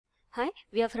Hi,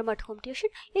 we are from At Home Tuition.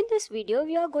 In this video,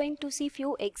 we are going to see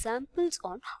few examples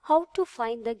on how to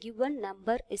find the given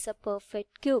number is a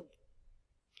perfect cube.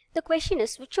 The question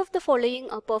is, which of the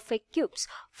following are perfect cubes?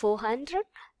 400,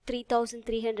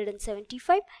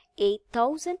 3375,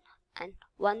 8000 and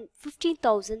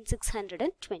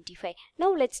 15,625.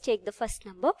 Now let's take the first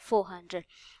number 400.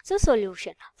 So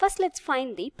solution. First let's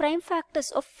find the prime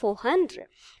factors of 400.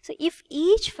 So if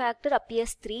each factor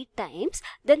appears 3 times,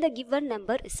 then the given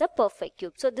number is a perfect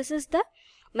cube. So this is the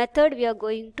method we are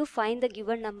going to find the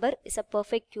given number is a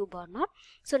perfect cube or not.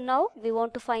 So now we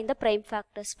want to find the prime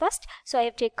factors first. So I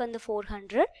have taken the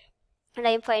 400 and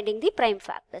I am finding the prime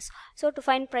factors. So to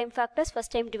find prime factors,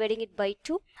 first I am dividing it by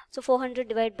 2. So 400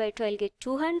 divided by 2 I'll get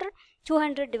 200.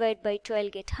 200 divided by 2 I'll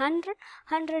get 100.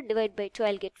 100 divided by 2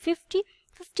 I'll get 50.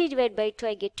 50 divided by 2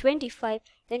 I get 25.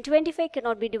 Then 25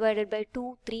 cannot be divided by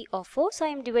 2, 3 or 4. So I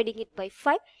am dividing it by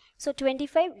 5. So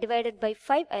 25 divided by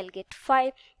 5 I'll get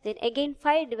 5. Then again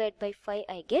 5 divided by 5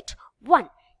 I get 1.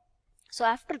 So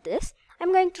after this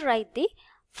I'm going to write the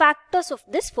factors of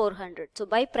this 400. So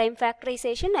by prime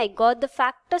factorization I got the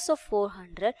factors of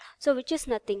 400. So which is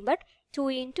nothing but 2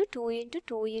 into 2 into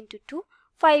 2 into 2,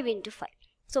 5 into 5.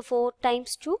 So 4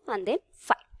 times 2 and then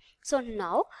 5. So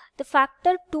now the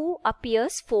factor 2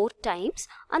 appears 4 times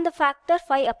and the factor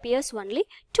 5 appears only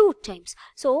 2 times.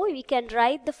 So we can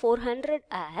write the 400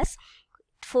 as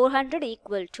 400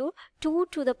 equal to 2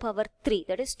 to the power 3,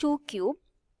 that is 2 cube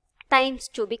times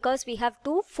 2, because we have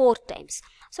 2 4 times.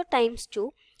 So times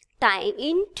 2 time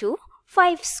into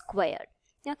 5 squared.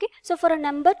 Okay, so for a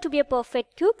number to be a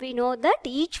perfect cube, we know that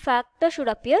each factor should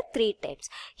appear 3 times.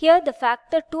 Here the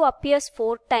factor 2 appears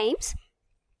 4 times.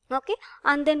 Okay,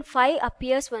 and then 5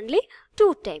 appears only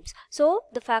 2 times. So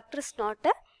the factor is not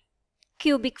a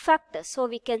cubic factor. So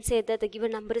we can say that the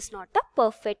given number is not a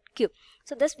perfect cube.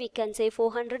 So thus we can say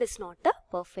 400 is not a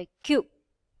perfect cube.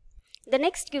 The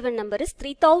next given number is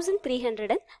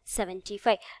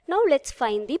 3375. Now let's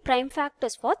find the prime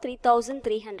factors for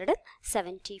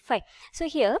 3375. So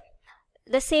here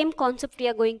the same concept we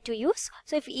are going to use.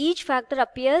 So if each factor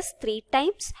appears 3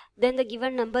 times, then the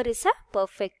given number is a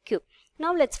perfect cube.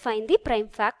 Now let's find the prime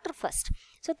factor first.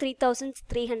 So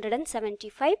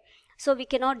 3375. So we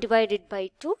cannot divide it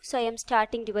by 2. So I am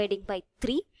starting dividing by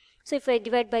 3. So if I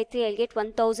divide by 3, I'll get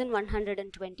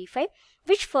 1125,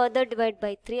 which further divide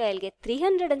by 3, I'll get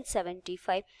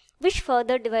 375, which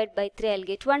further divide by 3, I'll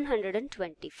get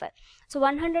 125. So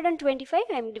 125,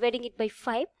 I'm dividing it by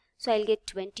 5, so I'll get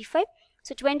 25.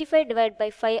 So 25 divided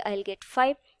by 5, I'll get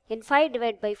 5, and 5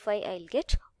 divided by 5, I'll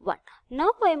get 1.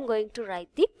 Now I am going to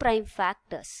write the prime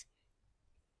factors.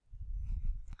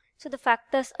 So the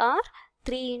factors are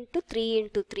 3 into 3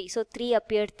 into 3. So 3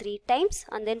 appeared 3 times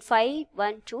and then 5,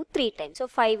 1, 2, 3 times. So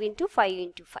 5 into 5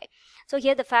 into 5. So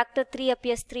here the factor 3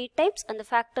 appears 3 times and the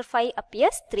factor 5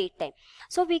 appears 3 times.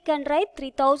 So we can write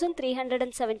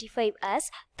 3375 as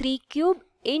 3 cube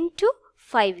into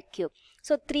 5 cube.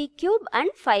 So 3 cube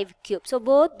and 5 cube. So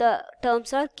both the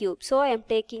terms are cube. So I am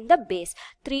taking the base.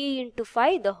 3 into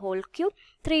 5 the whole cube.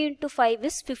 3 into 5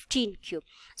 is 15 cube.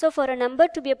 So for a number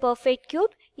to be a perfect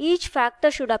cube, each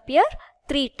factor should appear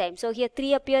 3 times. So here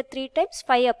 3 appeared 3 times,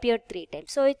 5 appeared 3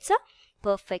 times. So it's a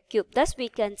perfect cube. Thus we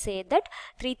can say that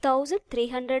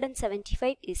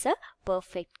 3375 is a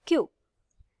perfect cube.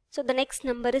 So the next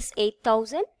number is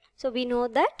 8000. So we know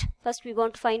that first we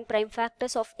want to find prime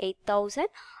factors of 8000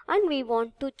 and we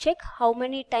want to check how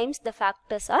many times the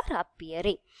factors are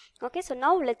appearing. Okay, so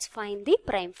now let's find the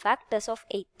prime factors of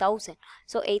 8000.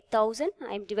 So 8000,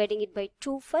 I am dividing it by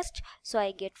 2 first. So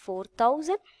I get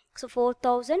 4000. So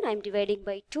 4000 I am dividing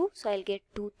by 2. So I'll get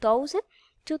 2000.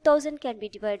 2000 can be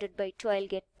divided by 2. I'll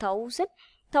get 1000.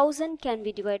 1000 can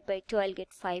be divided by 2. I'll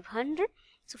get 500.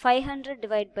 So 500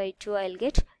 divided by 2. I'll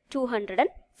get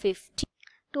 250.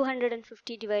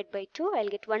 250 divided by 2, I'll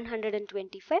get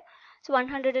 125. So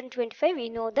 125, we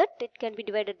know that it can be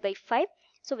divided by 5.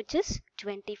 So which is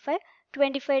 25.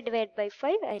 25 divided by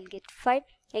 5, I'll get 5.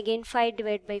 Again 5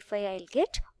 divided by 5, I'll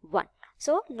get 1.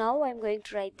 So now I'm going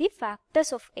to write the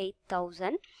factors of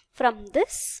 8000 from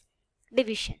this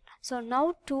division. So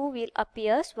now 2 will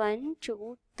appear 1,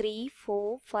 2, 3,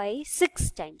 4, 5,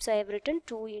 6 times. So I have written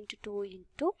 2 into 2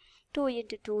 into 2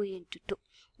 into 2 into 2.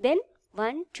 Then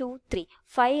 1, 2, 3.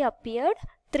 5 appeared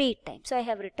 3 times. So I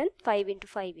have written 5 into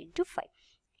 5 into 5.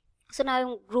 So now I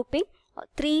am grouping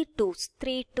 3 2s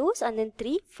and then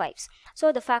 3 5s.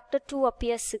 So the factor 2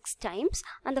 appears 6 times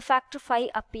and the factor 5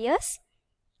 appears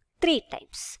 3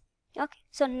 times. Okay.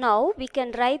 So now we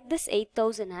can write this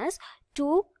 8000 as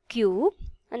 2 cube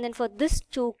and then for this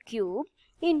 2 cube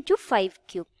into 5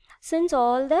 cube. Since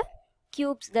all the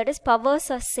cubes, that is powers,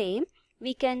 are same,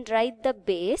 we can write the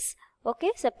base,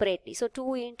 okay, separately. So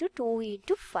 2 into 2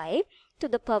 into 5 to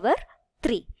the power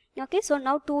 3. Okay, so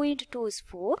now 2 into 2 is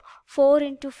 4. 4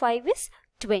 into 5 is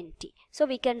 20. So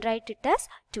we can write it as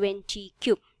 20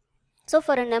 cube. So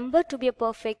for a number to be a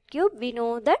perfect cube, we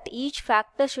know that each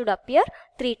factor should appear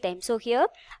 3 times. So here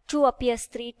 2 appears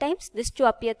 3 times, this 2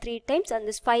 appears 3 times, and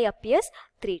this 5 appears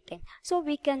 3 times. So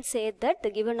we can say that the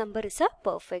given number is a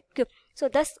perfect cube. So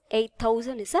thus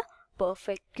 8000 is a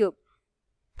perfect cube.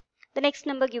 The next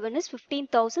number given is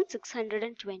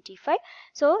 15,625.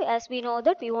 So as we know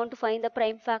that we want to find the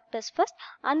prime factors first,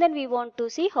 and then we want to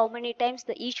see how many times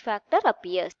each factor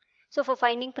appears. So for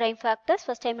finding prime factors,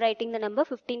 first I am writing the number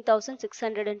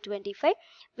 15,625,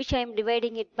 which I am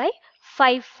dividing it by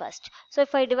 5 first. So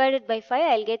if I divide it by 5,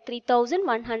 I will get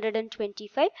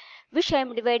 3,125, which I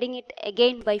am dividing it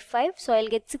again by 5. So I will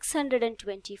get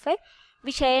 625,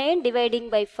 which I am dividing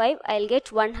by 5, I will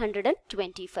get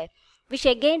 125. Which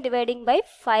again dividing by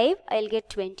 5, I will get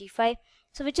 25.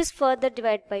 So which is further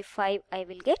divided by 5, I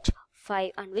will get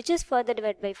 5, and which is further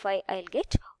divided by 5, I will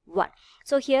get 1.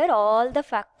 So here all the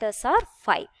factors are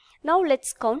 5. Now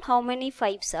let's count how many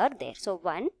 5s are there. So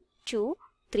 1, 2,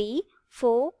 3,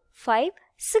 4, 5,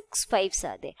 6 5s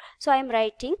are there. So I am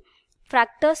writing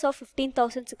factors of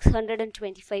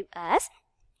 15,625 as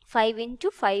 5 into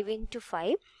 5 into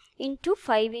 5 into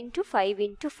 5 into 5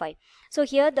 into 5. So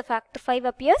here the factor 5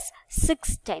 appears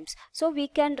 6 times. So we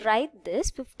can write this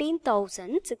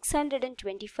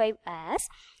 15,625 as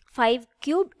 5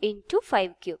 cube into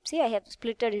 5 cube. See, I have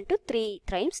split it into 3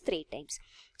 times.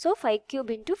 So 5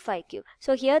 cube into 5 cube.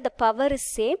 So here the power is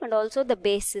same and also the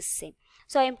base is same.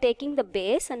 So I am taking the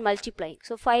base and multiplying.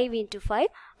 So 5 into 5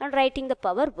 and writing the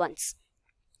power once.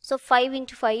 So 5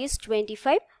 into 5 is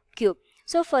 25 cube.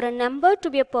 So for a number to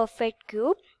be a perfect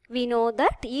cube, we know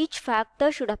that each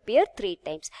factor should appear 3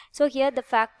 times. So here the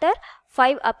factor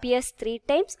 5 appears 3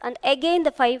 times and again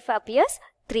the 5 appears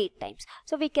 3 times.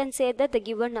 So we can say that the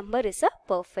given number is a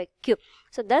perfect cube.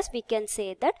 So thus we can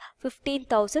say that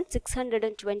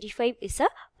 15,625 is a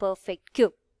perfect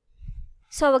cube.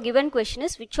 So our given question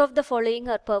is, which of the following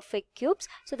are perfect cubes?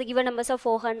 So the given numbers are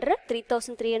 400,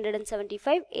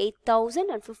 3,375, 8,000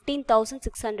 and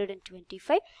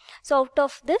 15,625. So out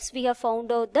of this we have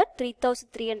found out that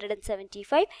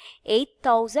 3,375,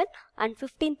 8,000 and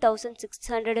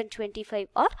 15,625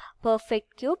 are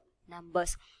perfect cube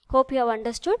numbers. Hope you have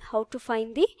understood how to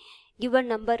find the given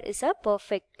number is a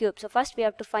perfect cube. So first we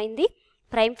have to find the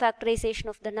prime factorization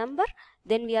of the number,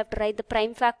 then we have to write the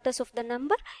prime factors of the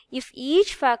number. If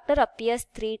each factor appears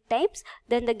 3 times,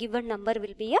 then the given number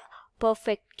will be a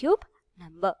perfect cube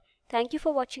number. Thank you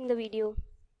for watching the video.